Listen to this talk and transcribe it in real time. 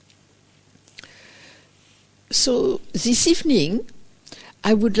So this evening,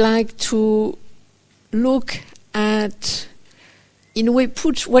 I would like to look at, in a way,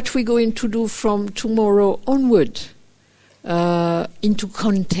 put what we're going to do from tomorrow onward into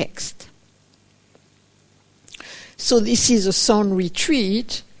context. So this is a sun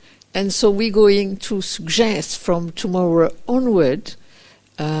retreat, and so we're going to suggest from tomorrow onward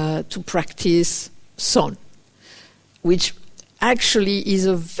to practice sun, which actually is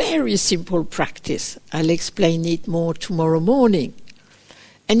a very simple practice. I'll explain it more tomorrow morning.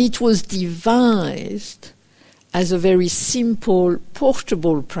 And it was devised as a very simple,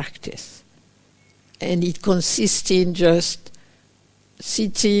 portable practice. And it consists in just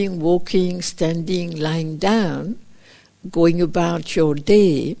sitting, walking, standing, lying down, going about your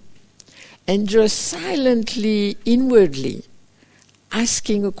day, and just silently, inwardly,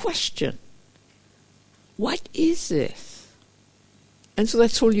 asking a question. What is this? And so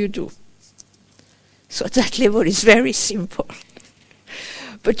that's all you do. So at that level, it's very simple.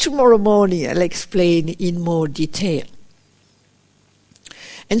 But tomorrow morning, I'll explain in more detail.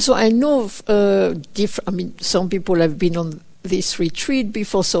 And so I know some people have been on this retreat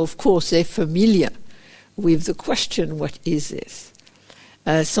before, so of course they're familiar with the question, what is this?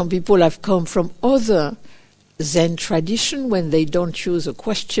 Some people have come from other Zen tradition when they don't use a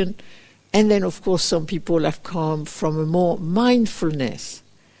question. And then, of course, some people have come from a more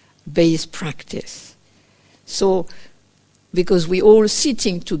mindfulness-based practice. So, because we're all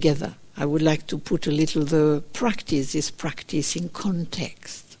sitting together, I would like to put a little this practice in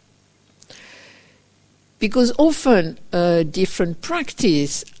context. Because often different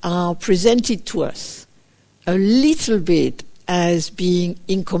practices are presented to us a little bit as being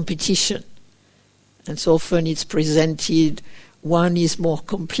in competition. And so often it's presented, one is more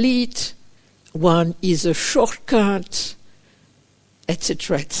complete, one is a shortcut,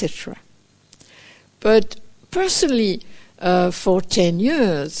 etc., etc. But personally, for 10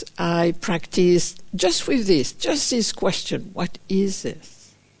 years, I practiced just with this question, what is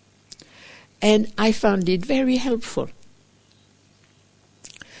this? And I found it very helpful.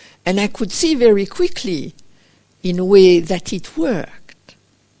 And I could see very quickly, in a way, that it worked.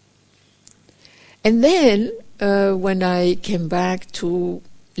 And then, when I came back to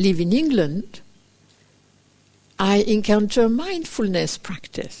live in England, I encountered mindfulness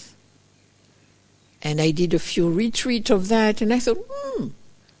practice. And I did a few retreats of that, and I thought,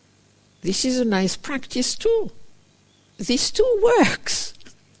 this is a nice practice too. This too works.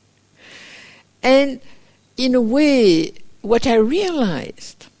 And in a way, what I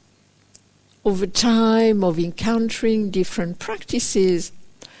realized over time of encountering different practices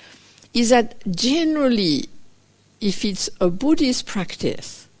is that generally, if it's a Buddhist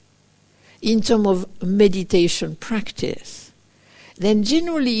practice, in terms of meditation practice, then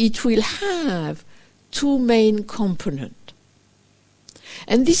generally it will have two main components.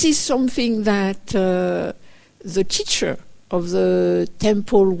 And this is something that the teacher of the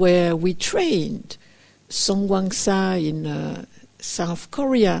temple where we trained, Songwangsa in South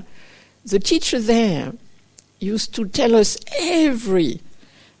Korea, the teacher there used to tell us every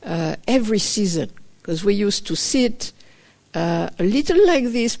season, because we used to sit a little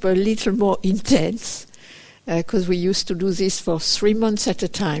like this, but a little more intense, because we used to do this for 3 months at a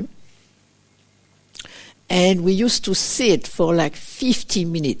time. And we used to sit for like 50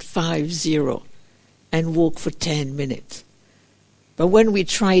 minutes, 50, and walk for 10 minutes. But when we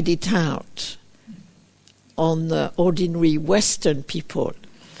tried it out on the ordinary Western people,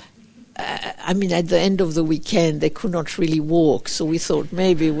 at the end of the weekend, they could not really walk. So we thought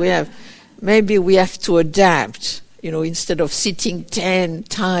maybe we have to adapt. Instead of sitting 10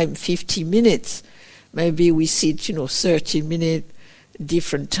 times 50 minutes, maybe we sit, 30 minutes,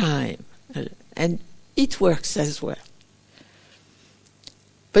 different time. And it works as well.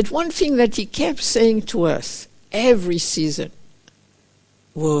 But one thing that he kept saying to us every season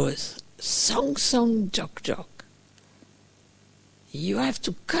was, Song Song Jok Jok. You have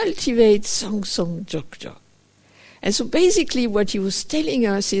to cultivate Song Song Jok Jok. And so basically what he was telling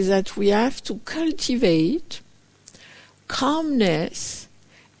us is that we have to cultivate calmness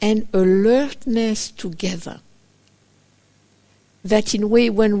and alertness together. That in a way,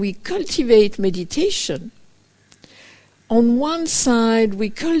 when we cultivate meditation, on one side we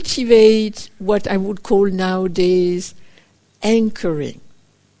cultivate what I would call nowadays anchoring,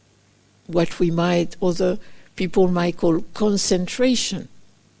 what other people might call concentration,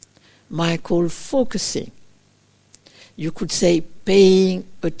 might call focusing. You could say paying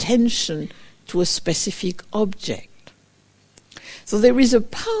attention to a specific object. So there is a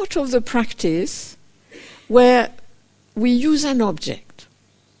part of the practice where we use an object.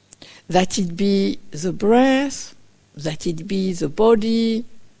 that it be the breath, that it be the body,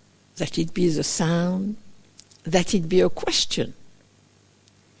 that it be the sound, that it be a question.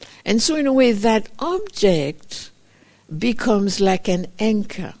 And so in a way that object becomes like an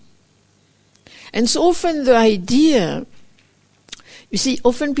anchor. And so often the idea, you see,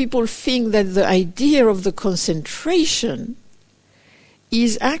 often people think that the idea of the concentration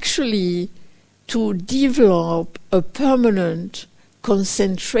is actually to develop a permanent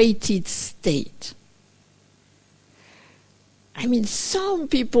concentrated state. I mean, some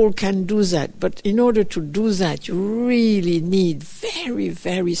people can do that, but in order to do that, you really need very,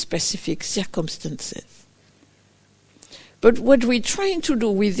 very specific circumstances. But what we're trying to do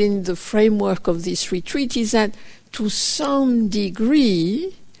within the framework of this retreat is that to some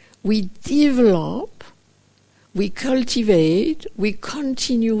degree, we develop, we cultivate, we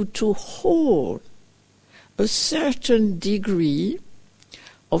continue to hold a certain degree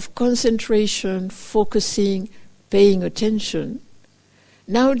of concentration, focusing, paying attention.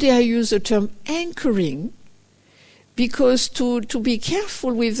 Nowadays I use the term anchoring because to be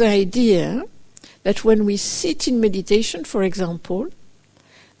careful with the idea that when we sit in meditation, for example,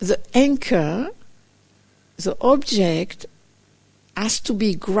 the anchor, the object, has to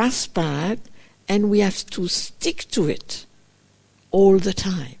be grasped at and we have to stick to it all the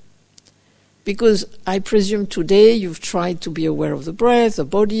time. Because I presume today you've tried to be aware of the breath, the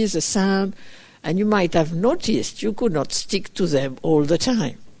body, the sound, and you might have noticed you could not stick to them all the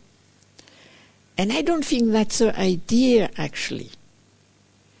time. And I don't think that's the idea, actually.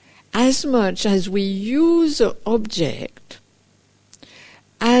 As much as we use the object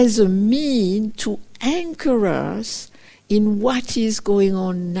as a means to anchor us in what is going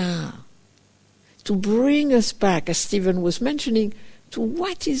on now, to bring us back, as Stephen was mentioning, to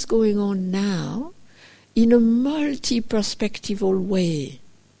what is going on now in a multi-perspectival way.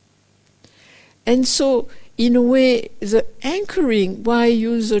 And so, in a way, the anchoring, why I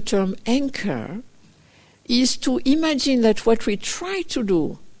use the term anchor, is to imagine that what we try to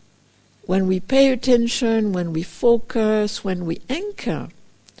do when we pay attention, when we focus, when we anchor,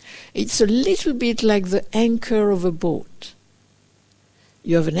 it's a little bit like the anchor of a boat.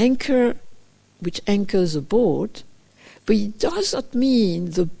 You have an anchor which anchors a boat, but it does not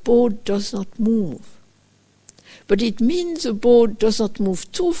mean the boat does not move. But it means the boat does not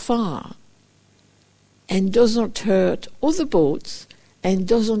move too far and does not hurt other boats and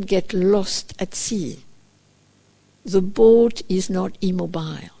doesn't get lost at sea. The boat is not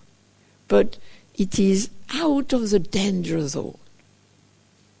immobile, but it is out of the danger zone.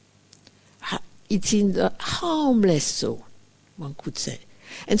 It's in the harmless zone, one could say.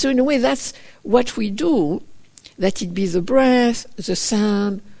 And so in a way that's what we do, that it be the breath, the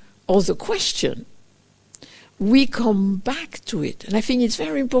sound, or the question. We come back to it. And I think it's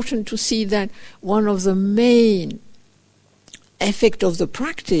very important to see that one of the main effects of the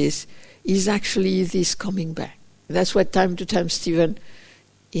practice is actually this coming back. That's what time to time Stephen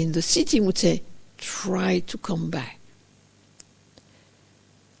in the sitting would say, try to come back.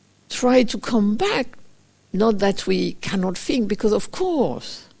 Try to come back, not that we cannot think, because of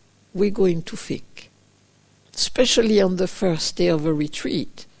course we're going to think. Especially on the first day of a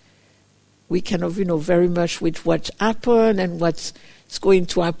retreat. We kind of, very much with what happened and what's going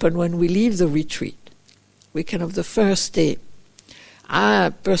to happen when we leave the retreat. We kind of the first day.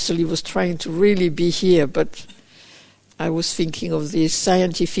 I personally was trying to really be here, but I was thinking of this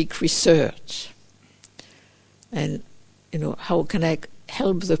scientific research. And, how can I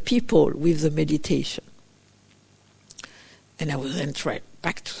help the people with the meditation? And I was then trying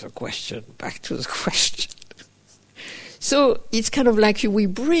back to the question. So it's kind of like we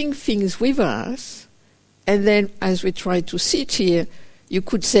bring things with us, and then as we try to sit here, you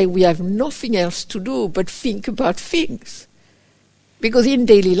could say we have nothing else to do but think about things. Because in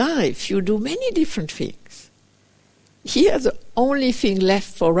daily life, you do many different things. Here, the only thing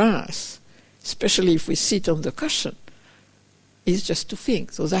left for us, especially if we sit on the cushion, is just to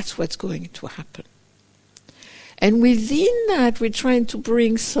think. So that's what's going to happen. And within that, we're trying to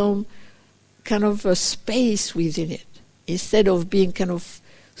bring some kind of a space within it, instead of being kind of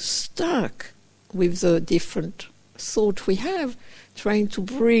stuck with the different thought we have, trying to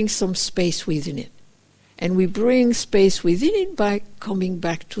bring some space within it. And we bring space within it by coming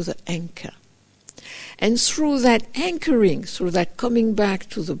back to the anchor. And through that anchoring, through that coming back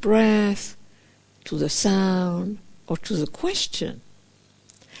to the breath, to the sound, or to the question,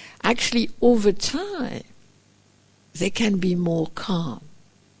 actually over time, they can be more calm.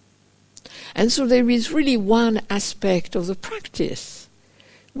 And so there is really one aspect of the practice,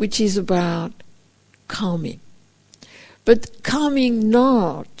 which is about calming. But calming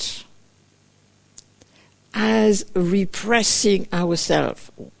not as repressing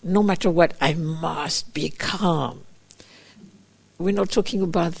ourselves. No matter what, I must be calm. We're not talking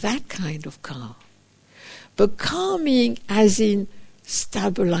about that kind of calm. But calming as in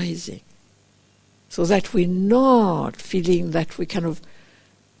stabilizing. So that we're not feeling that we're kind of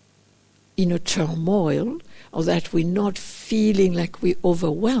in a turmoil, or that we're not feeling like we're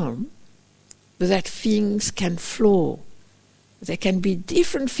overwhelmed, but that things can flow. There can be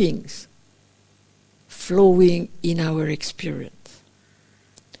different things flowing in our experience.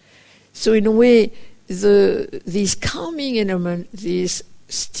 So in a way, this calming element, this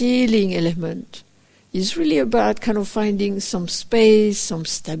stilling element, is really about kind of finding some space, some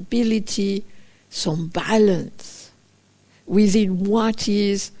stability, some balance within what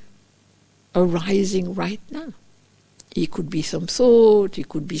is arising right now. It could be some thought, it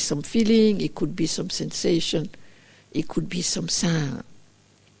could be some feeling, it could be some sensation, it could be some sound.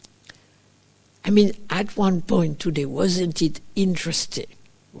 I mean, at one point today, wasn't it interesting?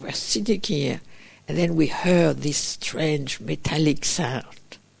 We're sitting here, and then we heard this strange metallic sound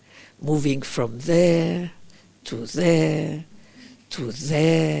moving from there to there to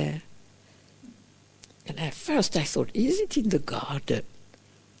there. And at first I thought, is it in the garden?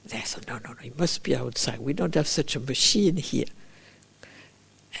 And I thought, no, it must be outside. We don't have such a machine here.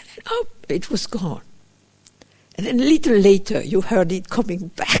 And then, it was gone. And then a little later, you heard it coming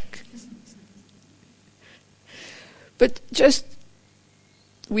back. But just,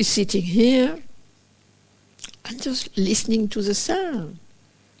 we're sitting here and just listening to the sound.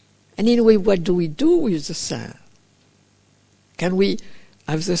 And in a way, what do we do with the sound? Can we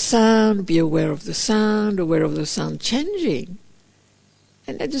have the sound, be aware of the sound changing?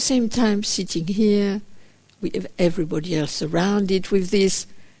 And at the same time, sitting here, we have everybody else around it with this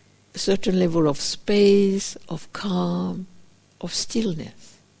certain level of space, of calm, of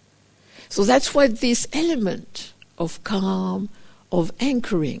stillness. So that's what this element of calm, of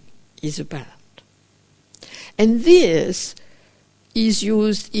anchoring is about. And this is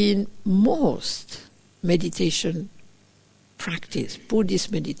used in most meditation practice,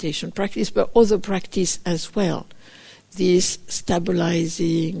 Buddhist meditation practice, but other practice as well. This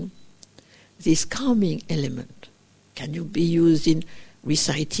stabilizing, this calming element can you be used in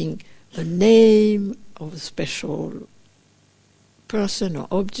reciting a name of a special person or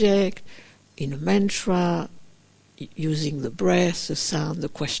object, in a mantra, using the breath, the sound, the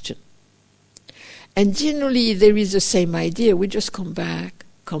question. And generally there is the same idea. We just come back,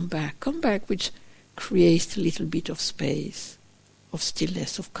 which creates a little bit of space, of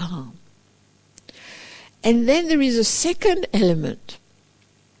stillness, of calm. And then there is a second element.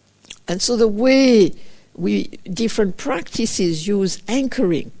 And so the way different practices use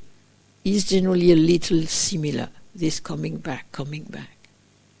anchoring is generally a little similar, this coming back.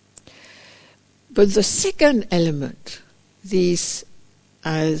 But the second element, this,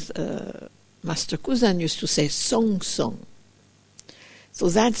 as Master Kuzan used to say, song. So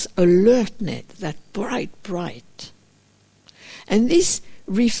that's alertness, that bright. And this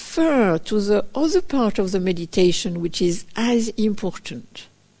refers to the other part of the meditation which is as important,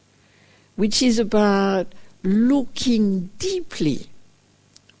 which is about looking deeply,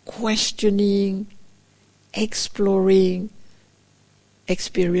 questioning, exploring,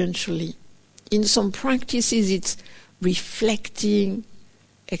 experientially. In some practices it's reflecting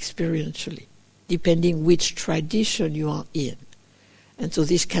experientially, depending which tradition you are in. And so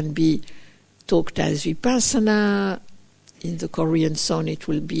this can be talked as vipassana. In the Korean song it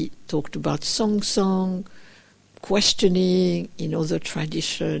will be talked about song, questioning. In other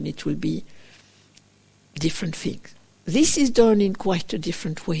tradition it will be different things. This is done in quite a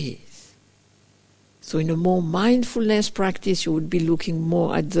different ways. So in a more mindfulness practice you would be looking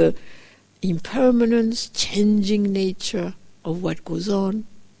more at the impermanence, changing nature of what goes on.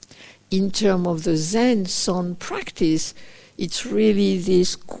 In terms of the Zen Son practice, it's really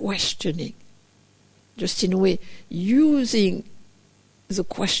this questioning. Just in a way, using the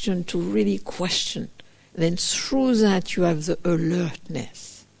question to really question. Then through that you have the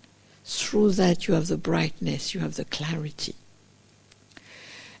alertness. Through that you have the brightness, you have the clarity.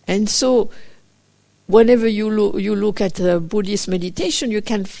 And so, whenever you look at Buddhist meditation, you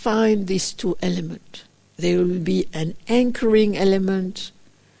can find these two elements. There will be an anchoring element,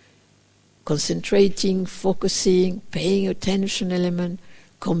 concentrating, focusing, paying attention element,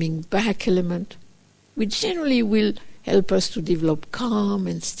 coming back element, which generally will help us to develop calm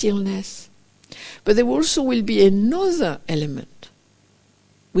and stillness. But there also will be another element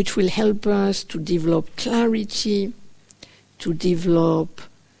which will help us to develop clarity, to develop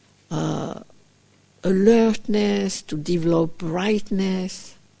alertness, to develop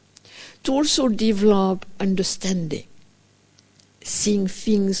brightness, to also develop understanding, seeing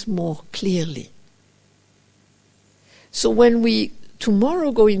things more clearly. So when we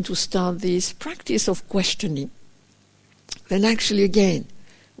tomorrow going to start this practice of questioning, then actually again,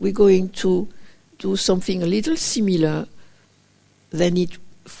 we're going to do something a little similar than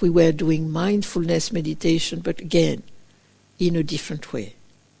if we were doing mindfulness meditation, but again, in a different way,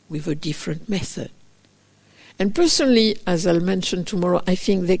 with a different method. And personally, as I'll mention tomorrow, I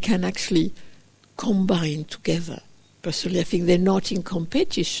think they can actually combine together. Personally, I think they're not in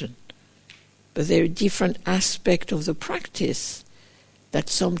competition, but they're different aspects of the practice that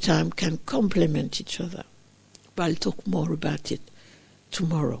sometimes can complement each other. But I'll talk more about it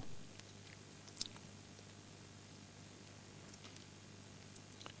tomorrow.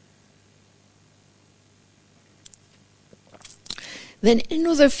 Then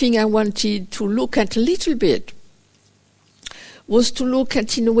another thing I wanted to look at a little bit was to look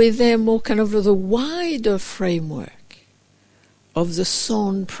at, in a way, there more kind of the wider framework of the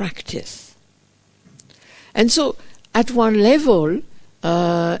sound practice. And so, at one level,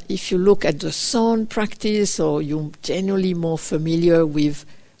 if you look at the sound practice, or you're generally more familiar with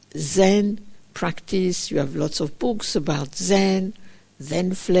Zen practice, you have lots of books about Zen,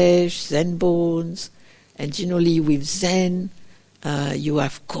 Zen flesh, Zen bones, and generally with Zen, you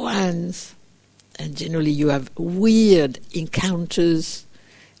have koans, and generally you have weird encounters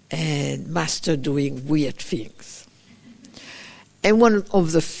and master doing weird things. And one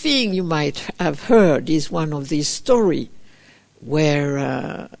of the things you might have heard is one of these stories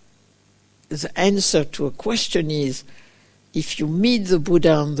where the answer to a question is, if you meet the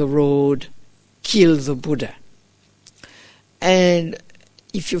Buddha on the road, kill the Buddha. And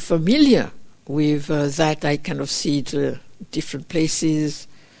if you're familiar with that, I kind of see it different places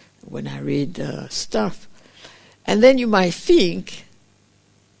when I read stuff. And then you might think,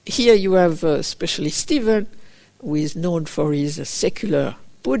 here you have especially Stephen, who is known for his secular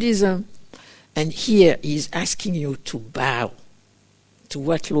Buddhism, and here he's asking you to bow to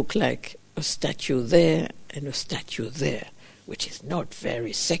what look like a statue there and a statue there, which is not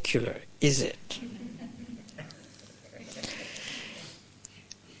very secular, is it?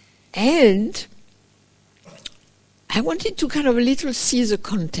 And I wanted to kind of a little see the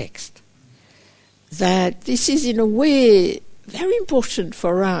context, that this is in a way very important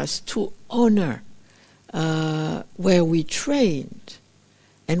for us to honor where we trained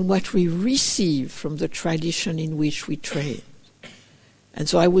and what we receive from the tradition in which we trained. And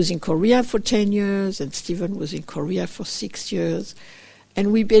so I was in Korea for 10 years, and Stephen was in Korea for 6 years,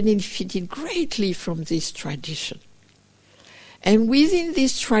 and we benefited greatly from this tradition. And within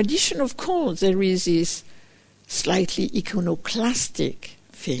this tradition, of course, there is this slightly iconoclastic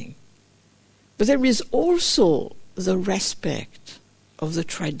thing. But there is also the respect of the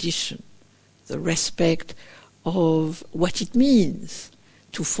tradition, the respect of what it means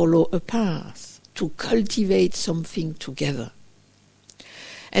to follow a path, to cultivate something together.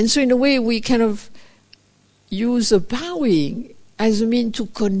 And so in a way we kind of use the bowing as a means to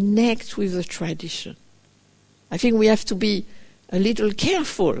connect with the tradition. I think we have to be a little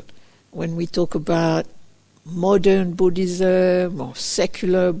careful when we talk about modern Buddhism or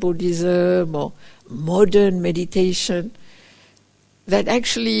secular Buddhism or modern meditation, that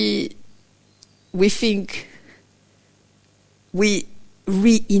actually we think we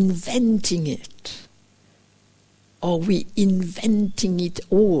reinventing it or we inventing it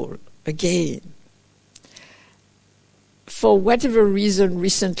all again. For whatever reason,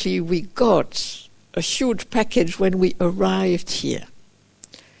 recently we got a huge package when we arrived here.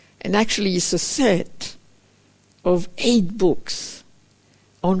 And actually it's a set of 8 books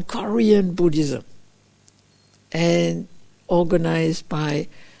on Korean Buddhism and organized by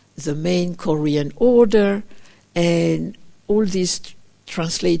the main Korean order, and all this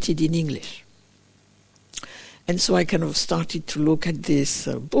translated in English. And so I kind of started to look at these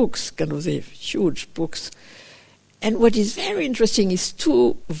books, kind of the huge books. And what is very interesting is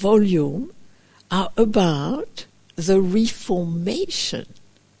 2 volumes are about the reformation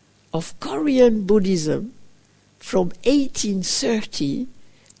of Korean Buddhism from 1830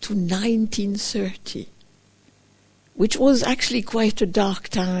 to 1930, which was actually quite a dark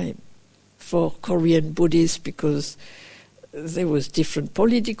time for Korean Buddhists, because there was different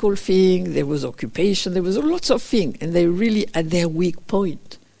political thing, there was occupation, there was lots of things, and they really at their weak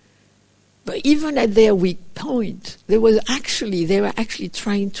point. But even at their weak point, they were actually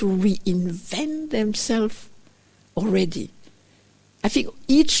trying to reinvent themselves already. I think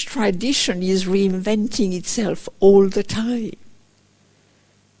each tradition is reinventing itself all the time.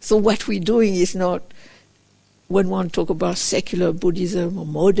 So what we're doing is not when one talk about secular Buddhism or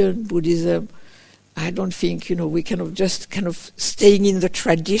modern Buddhism, I don't think, we just staying in the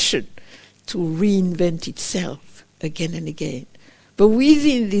tradition to reinvent itself again and again. But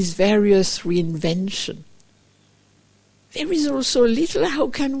within these various reinvention, there is also a little, how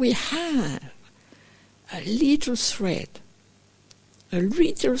can we have a little thread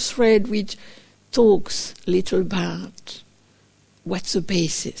which talks a little about what's the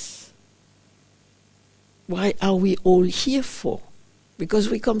basis? Why are we all here for? Because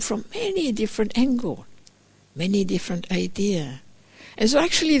we come from many different angles, many different ideas. And so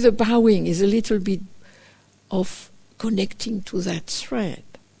actually the bowing is a little bit of connecting to that thread.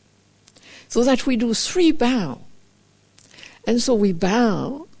 So that we do 3 bows. And so we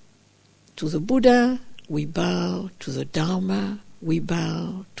bow to the Buddha, we bow to the Dharma, we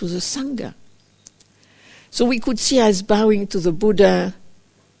bow to the Sangha. So we could see as bowing to the Buddha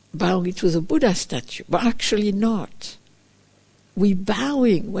statue, but actually not.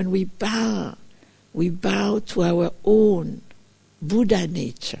 When we bow to our own Buddha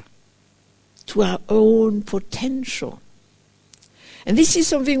nature, to our own potential. And this is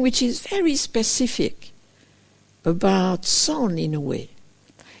something which is very specific about Son in a way,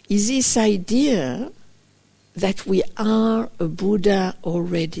 is this idea that we are a Buddha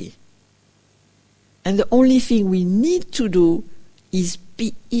already. And the only thing we need to do is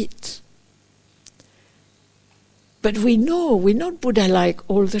be it. But we know we're not Buddha-like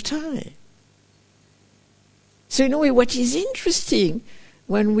all the time. So in a way, what is interesting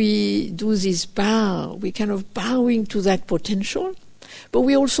when we do this bow, we're bowing to that potential, but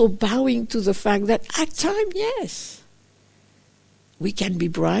we're also bowing to the fact that at times, yes, we can be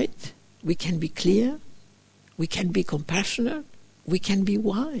bright, we can be clear, we can be compassionate, we can be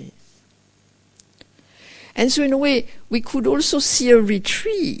wise. And so in a way, we could also see a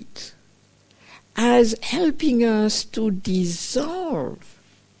retreat as helping us to dissolve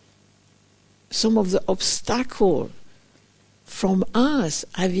some of the obstacles from us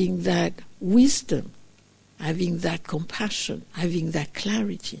having that wisdom, having that compassion, having that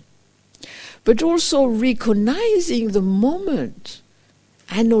clarity. But also recognizing the moment,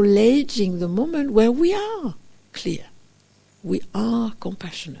 acknowledging the moment where we are clear, we are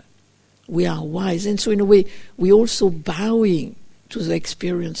compassionate, we are wise. And so in a way, we're also bowing to the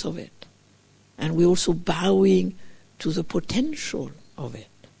experience of it. And we're also bowing to the potential of it.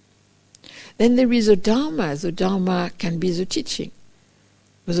 Then there is a Dharma. The Dharma can be the teaching.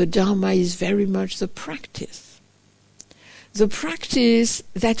 But the Dharma is very much the practice. The practice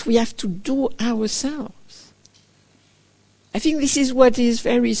that we have to do ourselves. I think this is what is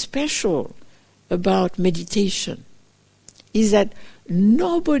very special about meditation, is that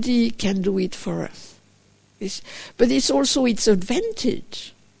nobody can do it for us. But it's also its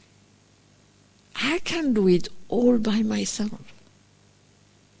advantage. I can do it all by myself.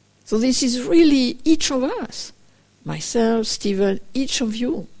 So this is really each of us, myself, Stephen, each of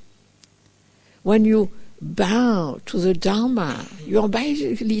you. When you bow to the Dharma, you are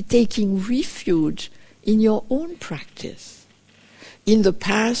basically taking refuge in your own practice, in the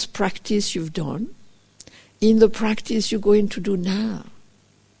past practice you've done, in the practice you're going to do now.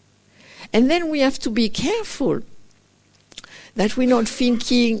 And then we have to be careful that we're not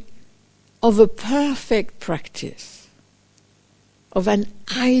thinking of a perfect practice, of an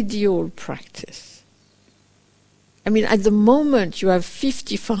ideal practice. I mean, at the moment you have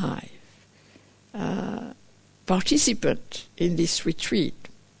 55 participants in this retreat.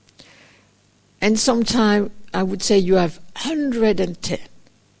 And sometimes I would say you have 110.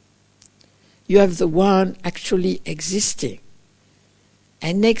 You have the one actually existing.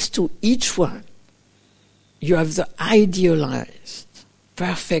 And next to each one, you have the idealized,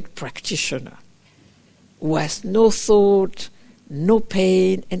 perfect practitioner who has no thought, no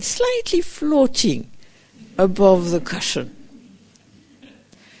pain, and slightly floating above the cushion.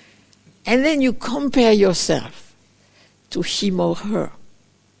 And then you compare yourself to him or her,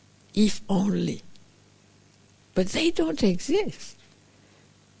 if only. But they don't exist.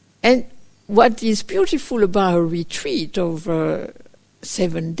 And what is beautiful about a retreat over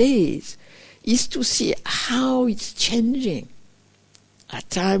 7 days is to see how it's changing. At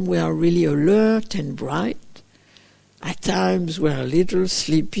times we are really alert and bright. At times we are a little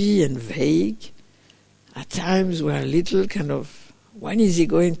sleepy and vague. At times we are a little when is he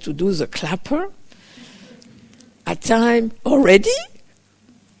going to do the clapper? At times, already?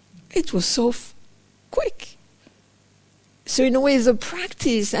 It was so quick. So in a way the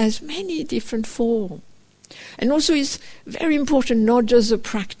practice has many different forms. And also it's very important not just the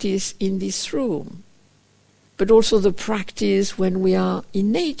practice in this room, but also the practice when we are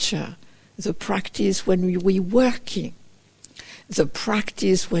in nature, the practice when we're working, the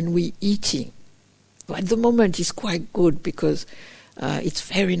practice when we're eating. Well, at the moment it's quite good because it's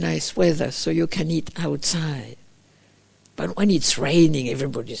very nice weather, so you can eat outside. But when it's raining,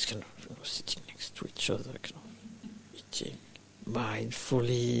 everybody's kind of sitting next to each other, kind of eating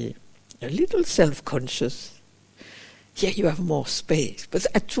mindfully, a little self-conscious. Here you have more space. But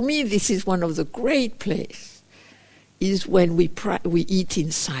to me, this is one of the great places, is when we eat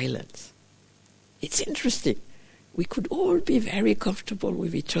in silence. It's interesting. We could all be very comfortable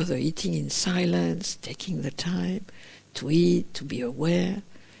with each other, eating in silence, taking the time to eat, to be aware.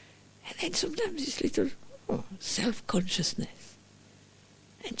 And then sometimes this little self-consciousness.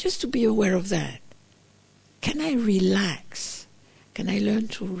 And just to be aware of that. Can I relax? Can I learn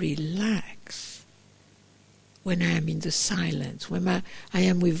to relax when I am in the silence, when I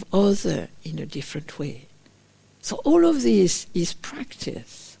am with other in a different way? So all of this is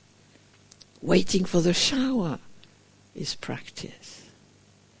practice. Waiting for the shower is practice.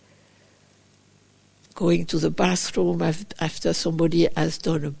 Going to the bathroom after somebody has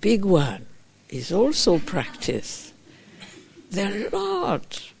done a big one is also practice. There are a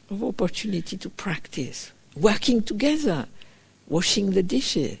lot of opportunity to practice. Working together, washing the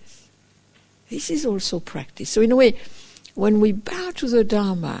dishes. This is also practice. So in a way, when we bow to the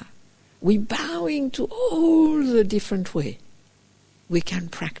Dharma, we're bowing to all the different ways we can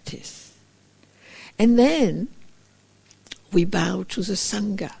practice. And then we bow to the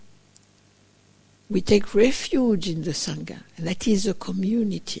Sangha. We take refuge in the Sangha, and that is a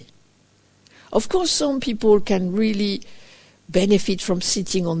community. Of course, some people can really benefit from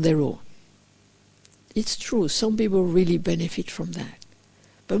sitting on their own. It's true, some people really benefit from that.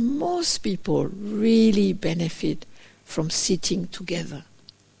 But most people really benefit from sitting together,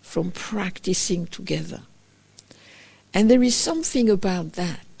 from practicing together. And there is something about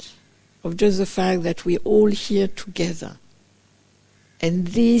that, of just the fact that we're all here together. And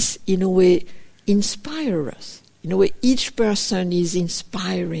this, in a way, inspires us. In a way, each person is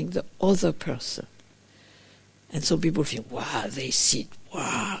inspiring the other person. And some people think, wow, they sit,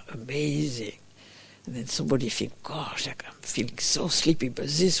 wow, amazing. And then somebody thinks, gosh, I'm feeling so sleepy, but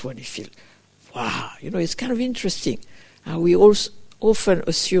this one, you feel, wow. It's kind of interesting how we also often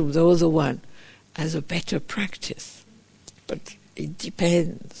assume the other one as a better practice. But it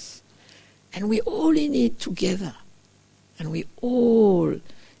depends. And we're all in it together. And we're all,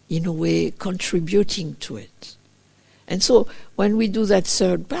 in a way, contributing to it. And so when we do that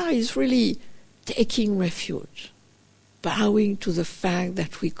third bow, it's really taking refuge, bowing to the fact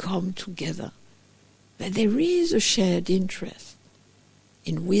that we come together, that there is a shared interest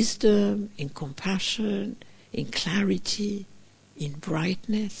in wisdom, in compassion, in clarity, in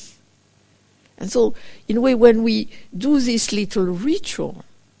brightness. And so, in a way, when we do this little ritual,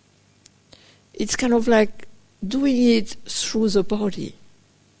 it's kind of like doing it through the body,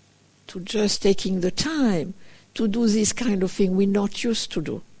 to just taking the time to do this kind of thing we're not used to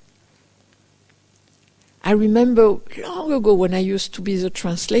do. I remember long ago when I used to be the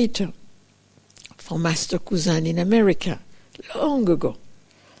translator for Master Kuzan in America, long ago.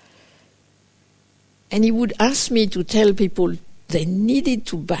 And he would ask me to tell people they needed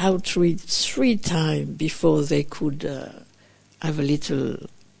to bow to it 3 times before they could have a little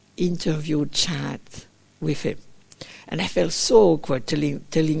interview chat with him. And I felt so awkward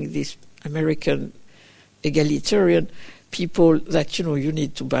telling this American egalitarian people that, you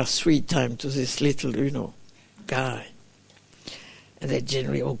need to bow 3 times to this little, guy. And they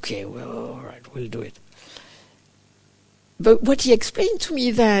generally, okay, well, all right, we'll do it. But what he explained to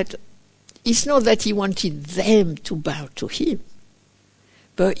me that it's not that he wanted them to bow to him,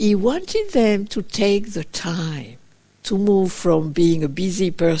 but he wanted them to take the time to move from being a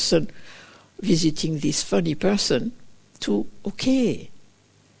busy person visiting this funny person to, okay,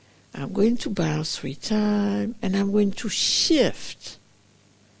 I'm going to bow 3 times and I'm going to shift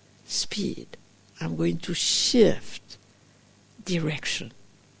speed. I'm going to shift direction.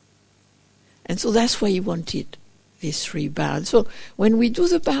 And so that's why he wanted these 3 bows. So when we do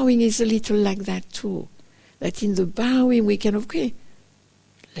the bowing, it's a little like that too. That in the bowing we can, okay,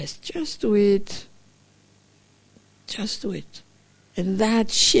 let's just do it. Just do it. And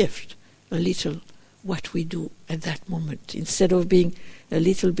that shift a little what we do at that moment, instead of being a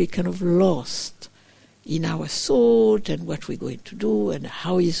little bit kind of lost in our thought and what we're going to do and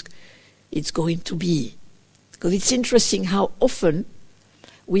how it's going to be. Because it's interesting how often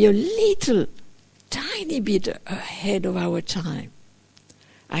we are a little tiny bit ahead of our time.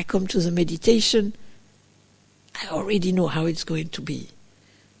 I come to the meditation, I already know how it's going to be.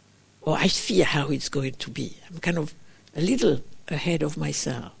 Or I fear how it's going to be. I'm kind of a little ahead of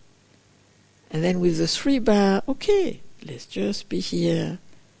myself. And then with the 3 bar, okay, let's just be here,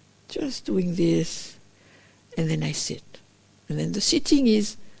 just doing this, and then I sit. And then the sitting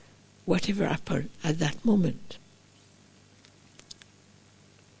is whatever happened at that moment.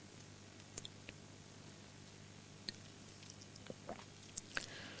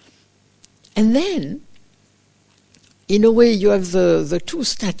 And then, in a way, you have the 2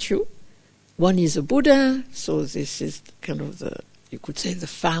 statues. One is a Buddha, so this is kind of you could say the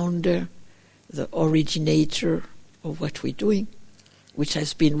founder, the originator of what we're doing, which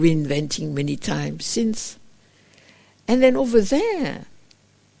has been reinventing many times since. And then over there,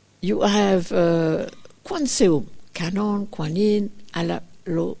 you have Kwanseum, Kanon, Kuan-Yin,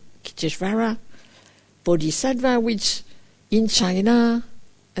 Avalokiteshvara, Bodhisattva, which in China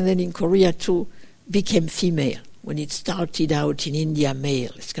and then in Korea too became female. When it started out in India,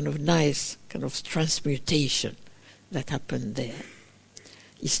 male. It's kind of nice kind of transmutation that happened there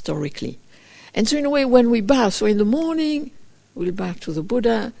historically. And so in a way, when we bow, so in the morning, we'll bow to the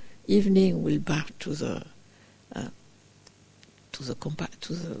Buddha, evening, we'll bow to the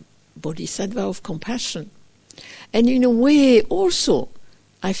Bodhisattva of compassion. And in a way, also,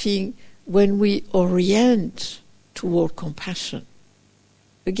 I think, when we orient toward compassion,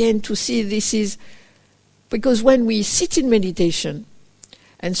 again, to see this is, because when we sit in meditation,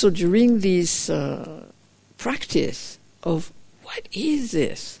 and so during this practice of what is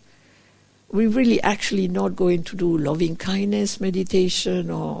this, we're really actually not going to do loving kindness meditation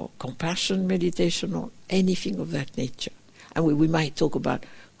or compassion meditation or anything of that nature. And we might talk about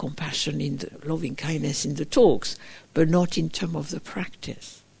compassion in the loving kindness in the talks, but not in terms of the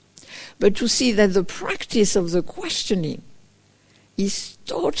practice. But to see that the practice of the questioning is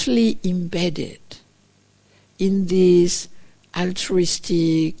totally embedded in this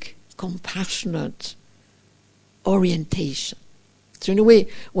altruistic, compassionate orientation. So in a way,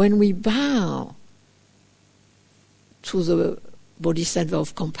 when we bow to the Bodhisattva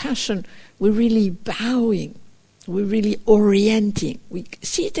of compassion, we're really bowing, we're really orienting. We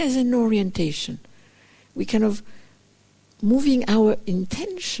see it as an orientation. We kind of moving our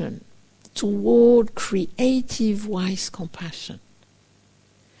intention toward creative, wise compassion.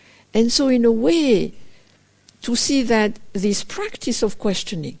 And so in a way, to see that this practice of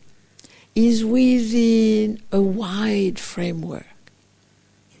questioning is within a wide framework.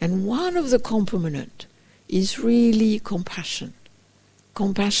 And one of the components is really compassion.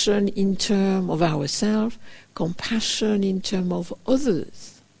 Compassion in terms of ourselves, compassion in terms of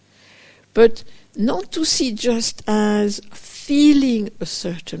others. But not to see just as feeling a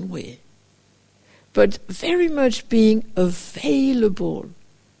certain way, but very much being available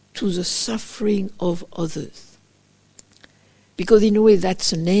to the suffering of others. Because in a way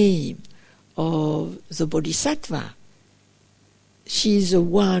that's the name of the Bodhisattva. She is the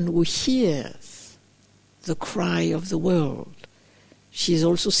one who hears the cry of the world. She is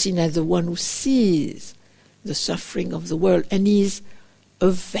also seen as the one who sees the suffering of the world and is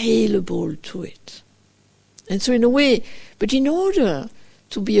available to it. And so in a way, but in order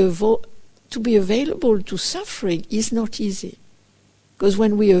to be available to suffering is not easy. Because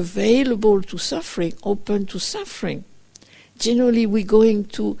when we're available to suffering, open to suffering, generally we're going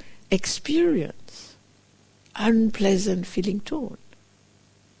to experience unpleasant feeling tone.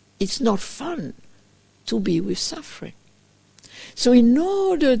 It's not fun to be with suffering. So in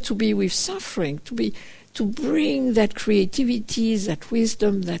order to be with suffering, to bring that creativity, that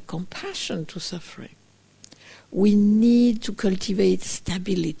wisdom, that compassion to suffering, we need to cultivate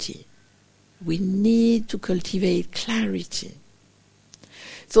stability. We need to cultivate clarity.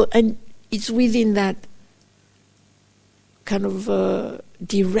 So, and it's within that kind of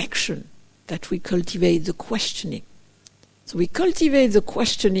direction that we cultivate the questioning. So we cultivate the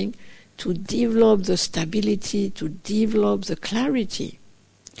questioning to develop the stability, to develop the clarity,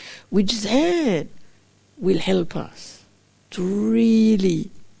 which then will help us to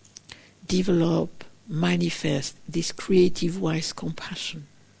really develop, manifest this creative, wise compassion.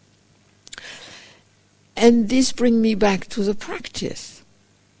 And this brings me back to the practice.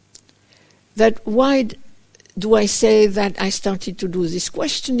 That why do I say that I started to do this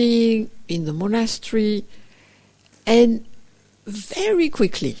questioning in the monastery, and very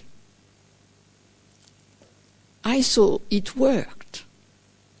quickly I saw it worked.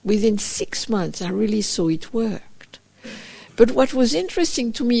 Within 6 months I really saw it worked. But what was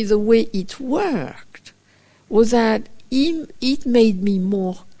interesting to me, the way it worked, was that it made me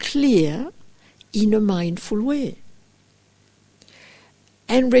more clear in a mindful way.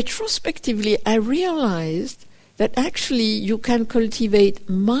 And retrospectively, I realized that actually you can cultivate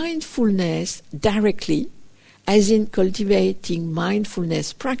mindfulness directly as in cultivating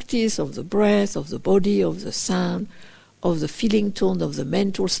mindfulness practice of the breath, of the body, of the sound, of the feeling tone, of the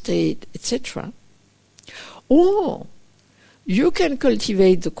mental state, etc. Or you can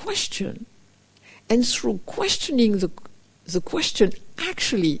cultivate the question, and through questioning the question,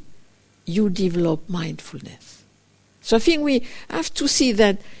 actually, you develop mindfulness. So I think we have to see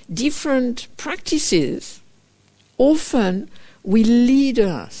that different practices often will lead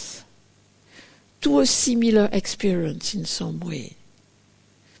us to a similar experience in some way.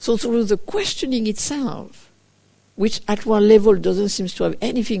 So through the questioning itself, which at one level doesn't seem to have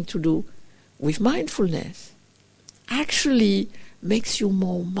anything to do with mindfulness, actually makes you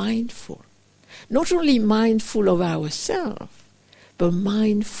more mindful. Not only mindful of ourselves, but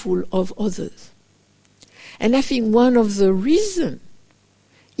mindful of others. And I think one of the reasons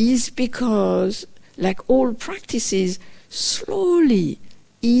is because, like all practices, slowly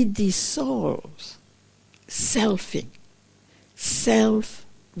it dissolves selfing,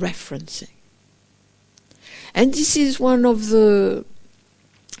 self-referencing. And this is one of the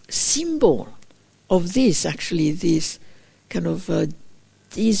symbols of this, actually, this kind of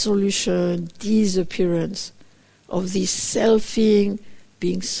dissolution, disappearance of this selfing,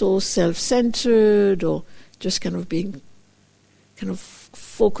 being so self-centered, or just kind of being kind of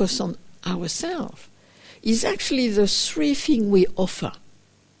focused on ourselves, is actually the three things we offer.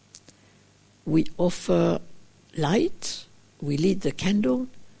 We offer light, we lit the candle,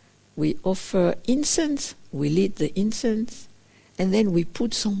 we offer incense, we lit the incense, and then we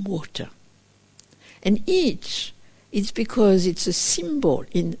put some water. And each, it's because it's a symbol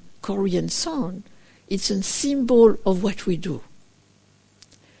in Korean song, it's a symbol of what we do.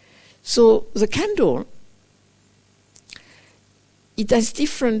 So the candle, it has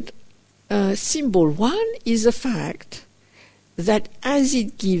different symbols. One is the fact that as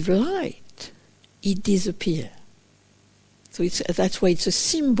it gives light, it disappears. So that's why it's a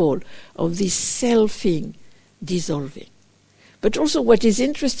symbol of this selfing dissolving. But also what is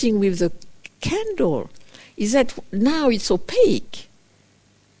interesting with the candle is that now it's opaque.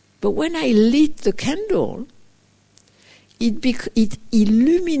 But when I lit the candle, it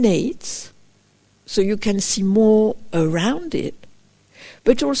illuminates, so you can see more around it,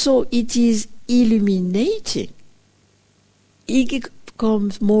 but also it is illuminating. It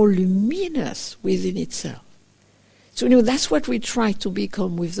becomes more luminous within itself. So, that's what we try to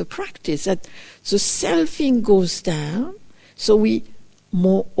become with the practice, that the selfing goes down, so we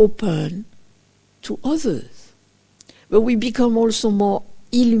more open to others. But we become also more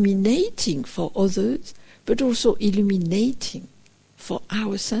illuminating for others, but also illuminating for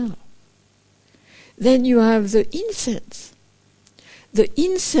ourselves. Then you have the incense. The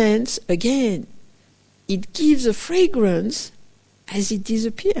incense, again, it gives a fragrance as it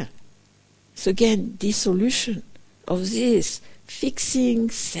disappears. So again, dissolution of this, fixing,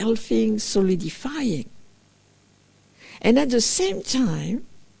 selfing, solidifying. And at the same time,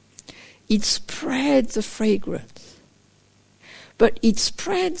 it spreads the fragrance. But it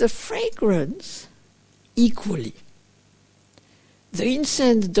spreads the fragrance equally. The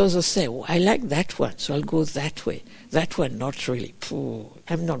incense doesn't say, I like that one, so I'll go that way. That one, not really.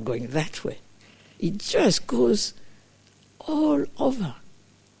 I'm not going that way. It just goes all over.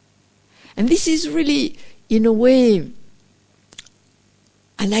 And this is really, in a way,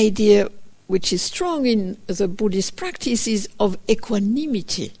 an idea which is strong in the Buddhist practices of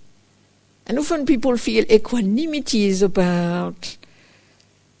equanimity. And often people feel equanimity is about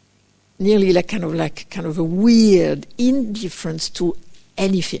nearly like kind of a weird indifference to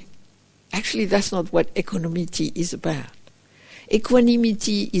anything. Actually, that's not what equanimity is about.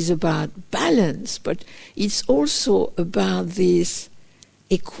 Equanimity is about balance, but it's also about this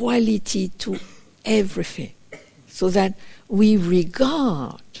equality to everything, so that we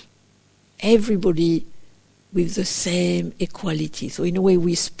regard everybody with the same equality. So in a way,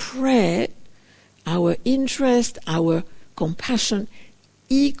 we spread our interest, our compassion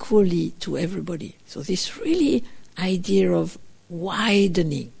equally to everybody. So this really idea of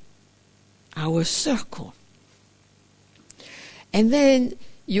widening our circle. And then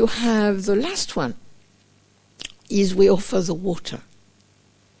you have the last one, is we offer the water.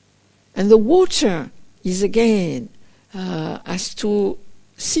 And the water is again, as to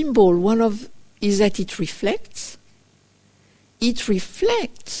symbol, one of is that it reflects. It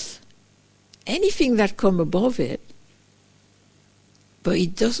reflects anything that comes above it, but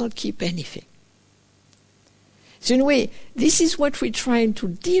it doesn't keep anything. So in a way, this is what we're trying to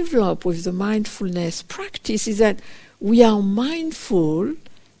develop with the mindfulness practice, is that we are mindful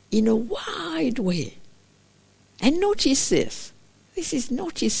in a wide way. And notice this.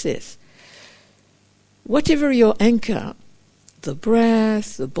 Notice this. whatever your anchor, the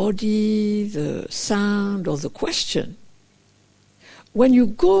breath, the body, the sound, or the question, when you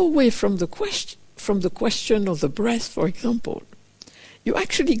go away from the question or the breath, for example, you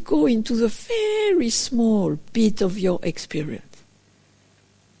actually go into the very small bit of your experience.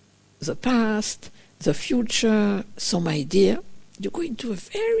 The past, the future, some idea. You go into a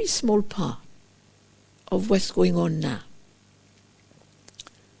very small part of what's going on now.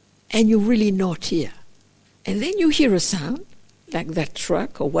 And you're really not here. And then you hear a sound, like that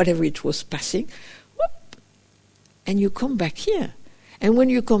truck or whatever it was passing, whoop, and you come back here. And when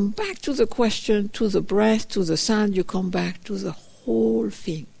you come back to the question, to the breath, to the sound, you come back to the whole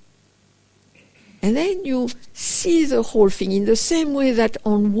thing. And then you see the whole thing in the same way that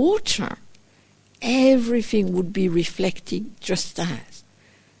on water, everything would be reflecting just as.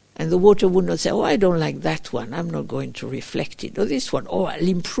 And the water would not say, oh, I don't like that one, I'm not going to reflect it. Or this one, oh, I'll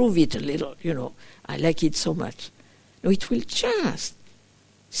improve it a little, I like it so much. No, it will just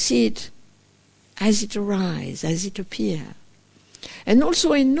see it as it arises, as it appears. And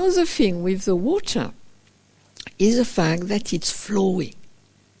also another thing with the water is the fact that it's flowing.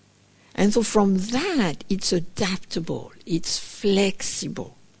 And so from that, it's adaptable, it's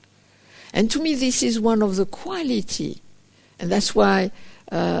flexible. And to me, this is one of the quality. And that's why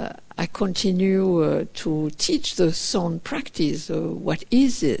I continue to teach the sound practice. What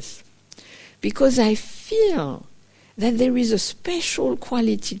is this? Because I feel that there is a special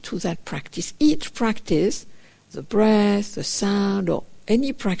quality to that practice. Each practice, the breath, the sound, or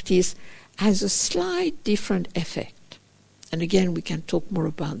any practice, has a slight different effect. And again, we can talk more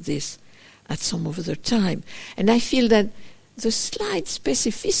about this at some other time. And I feel that the slight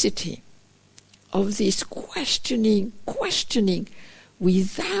specificity of this questioning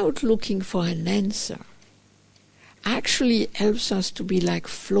without looking for an answer actually helps us to be like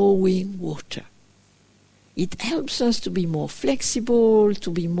flowing water. It helps us to be more flexible, to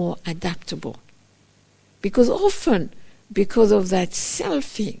be more adaptable. Because often, because of that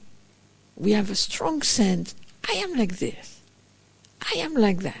selfing, we have a strong sense, I am like this, I am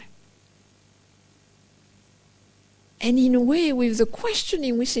like that. And in a way, with the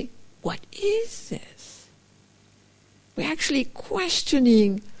questioning, we say, what is this? We're actually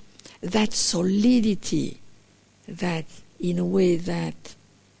questioning that solidity, that, in a way, that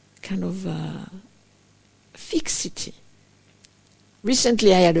kind of fixity.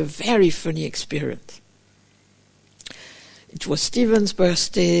 Recently, I had a very funny experience. It was Stephen's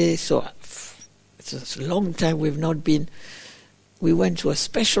birthday, so it's a long time we've not been. We went to a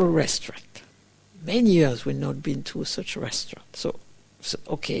special restaurant. Many years we've not been to such a restaurant. So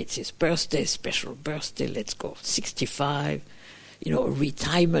okay, it's his birthday, special birthday, let's go. 65,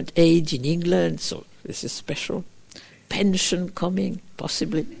 retirement age in England, so this is special. Pension coming,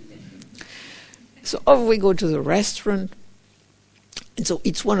 possibly. So off we go to the restaurant. And so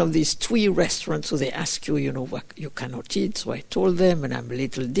it's one of these TWI restaurants, so they ask you, what you cannot eat. So I told them, and I'm a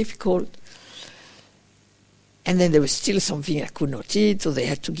little difficult. And then there was still something I could not eat, so they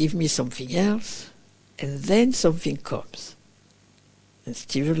had to give me something else. And then something comes. And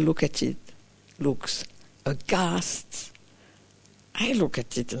Stephen looks aghast. I look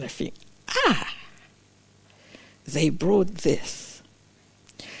at it and I think, they brought this.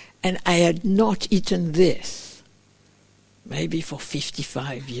 And I had not eaten this, maybe for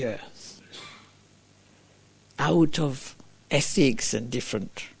 55 years, out of ethics and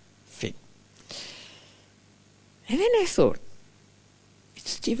different things. And then I thought,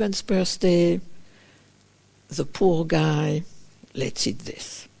 it's Stephen's birthday, the poor guy, let's eat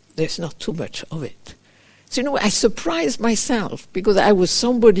this. There's not too much of it. So, I surprised myself because I was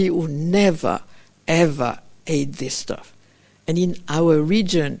somebody who never, ever ate this stuff. And in our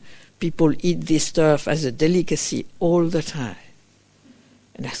region, people eat this stuff as a delicacy all the time.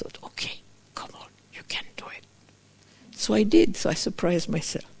 And I thought, okay, come on, you can do it. So I did, so I surprised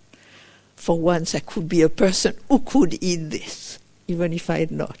myself. For once, I could be a person who could eat this, even if I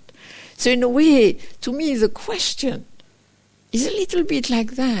had not. So in a way, to me, the question is a little bit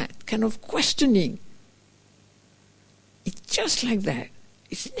like that, kind of questioning. It's just like that.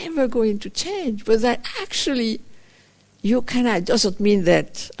 It's never going to change, but that actually you cannot, doesn't mean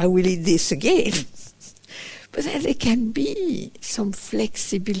that I will eat this again, but that there can be some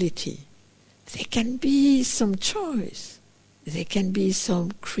flexibility. There can be some choice. There can be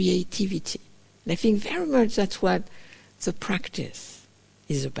some creativity. And I think very much that's what the practice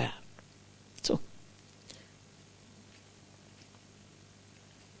is about.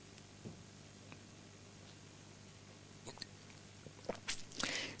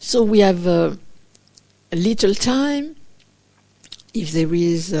 So we have a little time. If there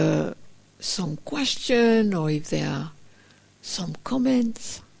is some question or if there are some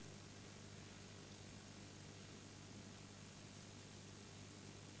comments.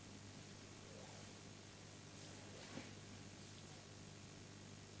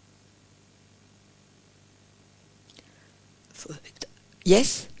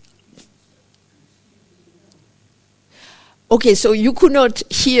 Yes? Okay, so you could not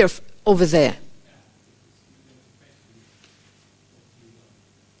hear over there.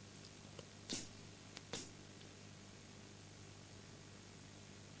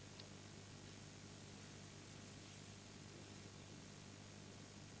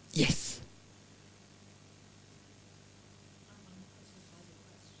 Yes.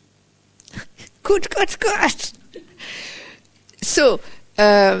 Good.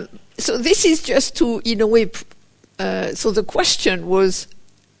 So this is just to, in a way, so the question was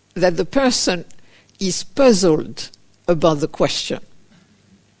that the person is puzzled about the question.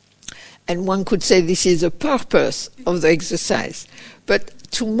 And one could say this is the purpose of the exercise. But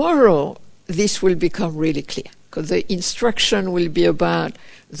tomorrow, this will become really clear, because the instruction will be about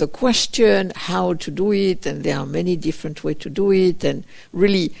the question, how to do it, and there are many different ways to do it, and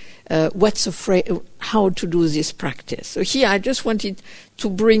really how to do this practice. So here I just wanted to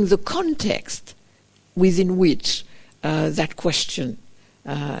bring the context within which that question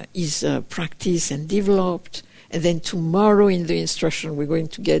is practiced and developed. And then tomorrow in the instruction we're going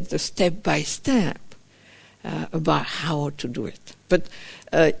to get the step-by-step about how to do it. But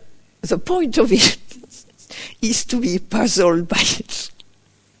the point of it is to be puzzled by it.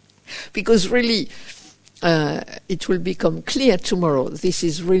 Because really, it will become clear tomorrow, this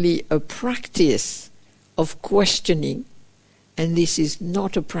is really a practice of questioning, and this is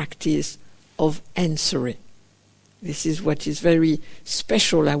not a practice of answering. This is what is very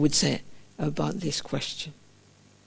special, I would say, about this question.